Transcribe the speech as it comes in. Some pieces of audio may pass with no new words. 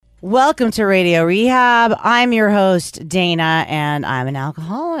Welcome to Radio Rehab. I'm your host, Dana, and I'm an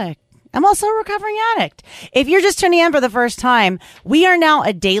alcoholic. I'm also a recovering addict. If you're just tuning in for the first time, we are now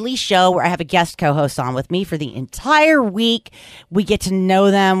a daily show where I have a guest co-host on with me for the entire week. We get to know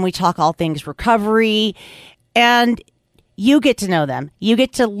them. We talk all things recovery, and you get to know them. You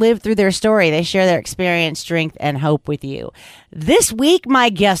get to live through their story. They share their experience, strength, and hope with you. This week, my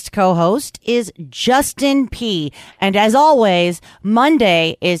guest co-host is Justin P. And as always,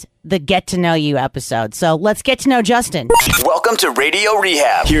 Monday is the Get to Know You episode. So let's get to know Justin. Welcome to Radio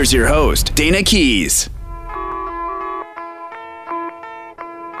Rehab. Here's your host, Dana Keys.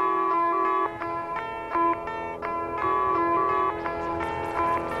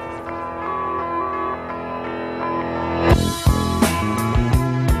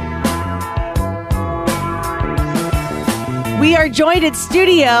 We are joined in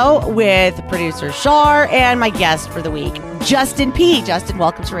studio with producer Shar and my guest for the week, Justin P. Justin,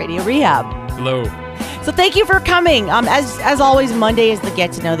 welcome to Radio Rehab. Hello. So thank you for coming. As always, Monday is the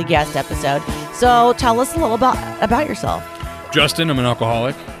Get to Know the Guest episode. So tell us a little about yourself. Justin, I'm an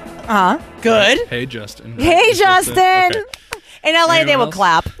alcoholic. Good. Hey, Justin. Hey, Justin. Okay. In LA, Anyone they will else?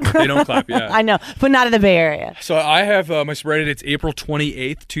 clap. They don't clap, yeah. I know, but not in the Bay Area. So I have my sobriety date's April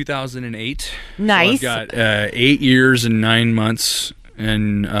 28th, 2008. Nice. So I've got 8 years and 9 months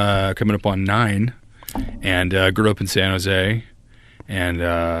and coming up on 9. And grew up in San Jose. And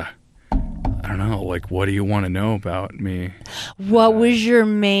I don't know, like, what do you want to know about me? What was your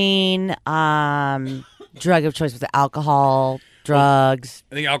main drug of choice? Was it alcohol, drugs?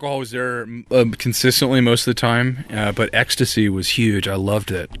 I think alcohol was there consistently most of the time, but ecstasy was huge. I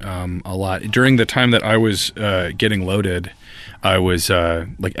loved it a lot. During the time that I was getting loaded, I was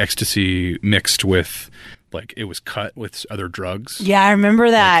like ecstasy mixed with, like, it was cut with other drugs. Yeah, I remember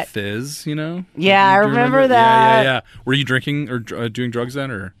that. Like fizz, you know? Yeah, I Do you remember that. Yeah. Were you drinking or doing drugs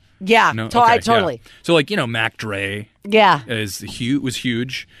then, or? Yeah, No? I Okay, totally. yeah. So, like, you know, Mac Dre Yeah. was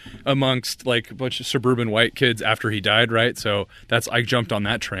huge amongst, like, a bunch of suburban white kids after he died, right? So I jumped on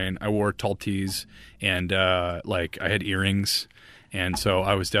that train. I wore tall tees and like I had earrings, and so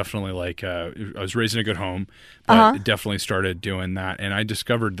I was definitely like I was raised in a good home, but definitely started doing that, and I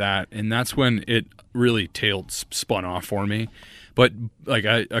discovered that, and that's when it really spun off for me. But like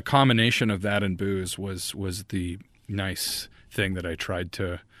a combination of that and booze was the nice thing that I tried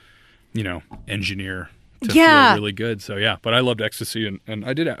to, you know, engineer to feel really good. So yeah, but I loved ecstasy and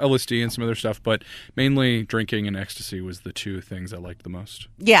I did LSD and some other stuff, but mainly drinking and ecstasy was the two things I liked the most.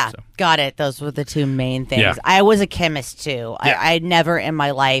 Yeah, So. got it. Those were the two main things. Yeah. I was a chemist too. Yeah. I never in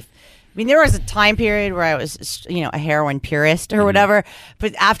my life. I mean, there was a time period where I was, you know, a heroin purist or whatever.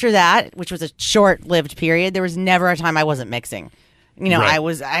 But after that, which was a short-lived period, there was never a time I wasn't mixing. You know,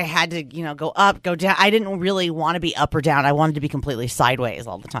 Right. I had to, you know, go up, go down. I didn't really want to be up or down. I wanted to be completely sideways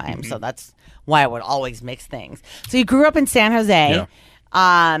all the time. So that's why I would always mix things. So you grew up in San Jose,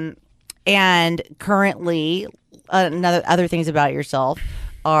 and currently, other things about yourself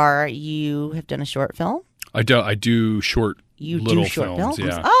are you have done a short film. I do short little short films.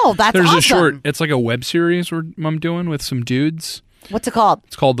 films? Yeah. Oh, that's There's awesome. a short. It's like a web series I'm doing with some dudes. What's it called?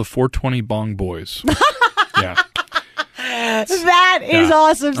 It's called the 420 Bong Boys. Yeah. That is Yeah.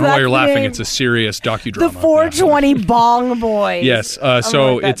 awesome. I don't know why you're laughing. It's a serious docudrama. the 420 Bong Boys. Yes.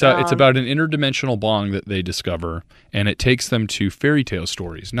 So write that it's down. about an interdimensional bong that they discover, and it takes them to fairy tale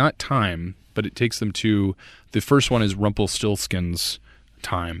stories, not time, but it takes them to the first one is Rumpelstiltskin's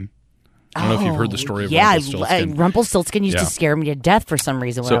time. I don't know if you've heard the story of Rumpelstiltskin. Rumpelstiltskin used Yeah. to scare me to death for some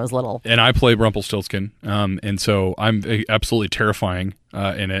reason when I was little. And I play Rumpelstiltskin, and so I'm absolutely terrifying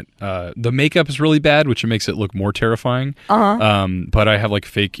in it. The makeup is really bad, which makes it look more terrifying. But I have like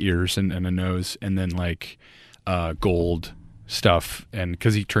fake ears and a nose, and then like gold stuff, and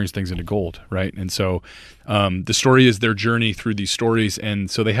because he turns things into gold, right? And so the story is their journey through these stories,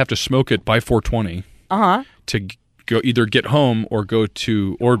 and so they have to smoke it by 420 to go either get home or go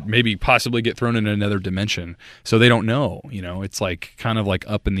to, or maybe possibly get thrown in another dimension. So they don't know, you know, it's like kind of like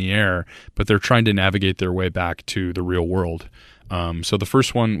up in the air, but they're trying to navigate their way back to the real world. So the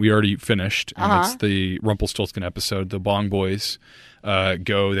first one we already finished, and it's the Rumpelstiltskin episode. The Bong Boys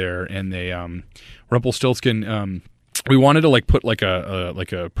go there, and they Rumpelstiltskin. We wanted to like put like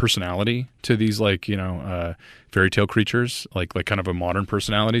a personality to these, like, you know, fairy tale creatures, like kind of a modern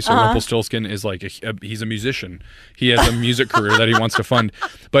personality. So Rumpelstiltskin is like he's a musician. He has a music career that he wants to fund,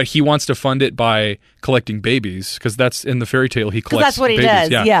 but he wants to fund it by collecting babies, because that's in the fairy tale. He collects that's what he babies.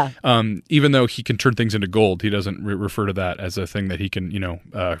 does, yeah. Even though he can turn things into gold, he doesn't refer to that as a thing that he can, you know,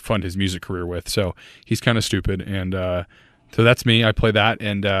 fund his music career with. So he's kind of stupid, and So that's me. I play that,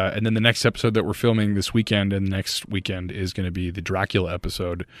 and then the next episode that we're filming this weekend and next weekend is going to be the Dracula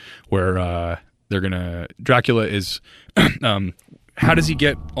episode, where Dracula is, how does he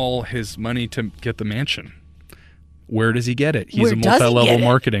get all his money to get the mansion? Where does he get it? He's a multi-level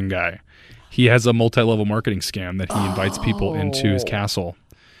marketing guy. He has a multi-level marketing scam that he invites people into his castle.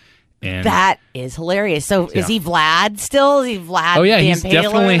 And that is hilarious. So is he Vlad still? Is he Vlad the Impaler? He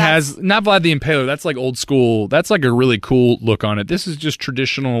definitely has, not Vlad the Impaler. That's like old school. That's like a really cool look on it. This is just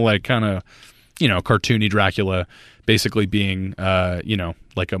traditional, like kind of, cartoony Dracula, basically being,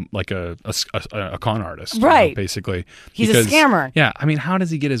 like a con artist. Right. Basically. He's a scammer. Yeah. I mean, how does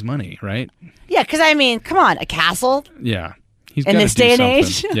he get his money, right? Yeah, because come on, a castle? Yeah. He's in this day and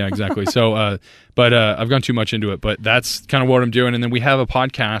age. Yeah, exactly. So, but I've gone too much into it. But that's kind of what I'm doing. And then we have a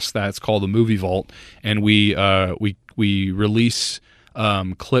podcast that's called the Movie Vault, and we release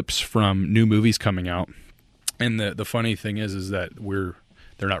clips from new movies coming out. And the funny thing is that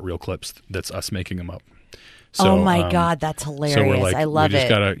they're not real clips. That's us making them up. So, oh my God, that's hilarious! So we're like, I love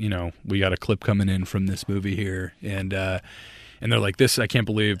it. We got a clip coming in from this movie here, and they're like, this, I can't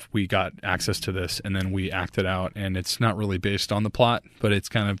believe we got access to this. And then we act it out, and it's not really based on the plot, but it's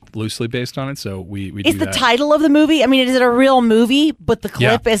kind of loosely based on it. So we do that. Is the title of the movie, I mean, is it a real movie, but the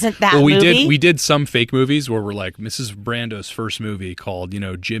clip isn't that movie? We did some fake movies where we're like, Mrs. Brando's first movie called,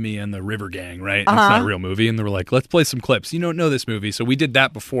 Jimmy and the River Gang, right? And it's not a real movie. And they were like, let's play some clips. You don't know this movie. So we did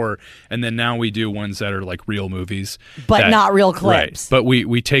that before. And then now we do ones that are like real movies. But not real clips. Right. But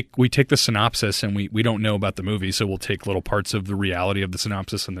we take the synopsis, and we don't know about the movie. So we'll take little parts of the reality of the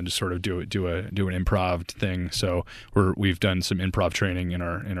synopsis and then just sort of do an improv thing. So we've done some improv training in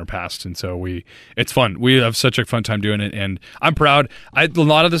our past, and so it's fun. We have such a fun time doing it, and I'm proud. A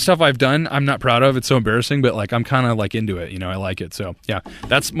lot of the stuff I've done, I'm not proud of. It's so embarrassing, but like I'm kind of like into it. I like it. So yeah,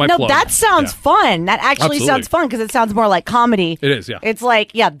 that's my plug. That sounds fun. That actually sounds fun because it sounds more like comedy. It is. Yeah. It's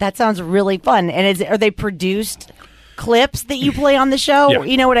like that sounds really fun. And are they produced clips that you play on the show? Yeah.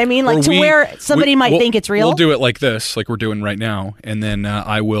 You know what I mean? Like where somebody might think it's real? We'll do it like this, like we're doing right now, and then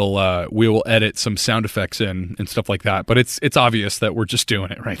we will edit some sound effects in and stuff like that. But it's obvious that we're just doing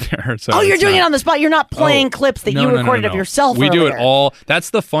it right there. So you're doing it on the spot. You're not playing clips that you recorded of yourself. We earlier. do it all.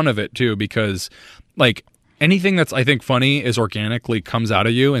 That's the fun of it too, because like anything that's, I think, funny is organically comes out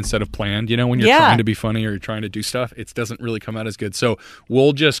of you instead of planned. When you're trying to be funny or you're trying to do stuff, it doesn't really come out as good. So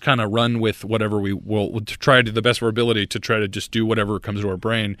we'll just kind of run with whatever we'll try to the best of our ability to try to just do whatever comes to our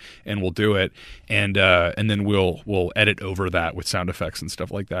brain, and we'll do it. And then we'll edit over that with sound effects and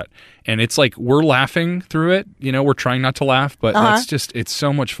stuff like that. And it's like we're laughing through it. We're trying not to laugh, but it's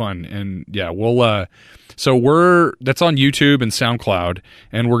so much fun. And yeah, we'll that's on YouTube and SoundCloud,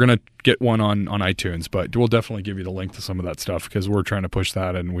 and we're gonna get one on iTunes, but we'll definitely give you the link to some of that stuff because we're trying to push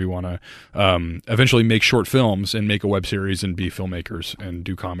that, and we want to eventually make short films and make a web series and be filmmakers and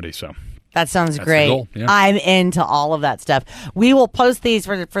do comedy. So that sounds great. The goal. Yeah. I'm into all of that stuff. We will post these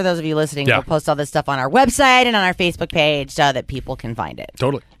for those of you listening. Yeah. We'll post all this stuff on our website and on our Facebook page so that people can find it.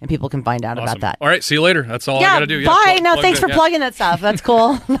 Totally. And people can find out about that. All right. See you later. That's all I got to do. Bye. Thanks for plugging that stuff. That's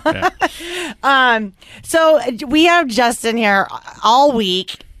cool. So we have Justin here all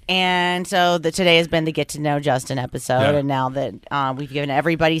week. And so today has been the Get to Know Justin episode. And now that we've given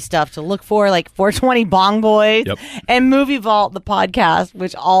everybody stuff to look for, like 420 Bong Boys and Movie Vault, the podcast,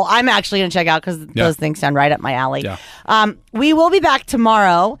 which I'm actually going to check out because those things sound right up my alley. Yeah. We will be back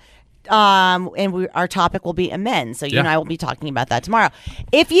tomorrow. And our topic will be amends. So you and I will be talking about that tomorrow.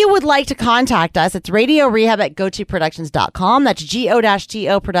 If you would like to contact us, it's radiorehab@gotoproductions.com. That's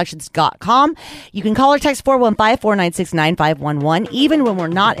GO-TO productions.com. You can call or text 415-496-9511, even when we're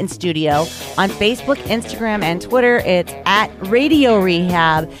not in studio. On Facebook, Instagram, and Twitter, it's at Radio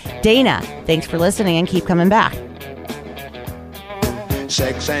Rehab. Dana, thanks for listening and keep coming back.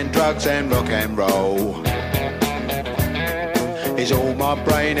 Sex and drugs and rock and roll is all my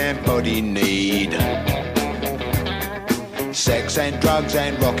brain and body need. Sex and drugs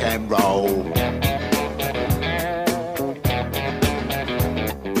and rock and roll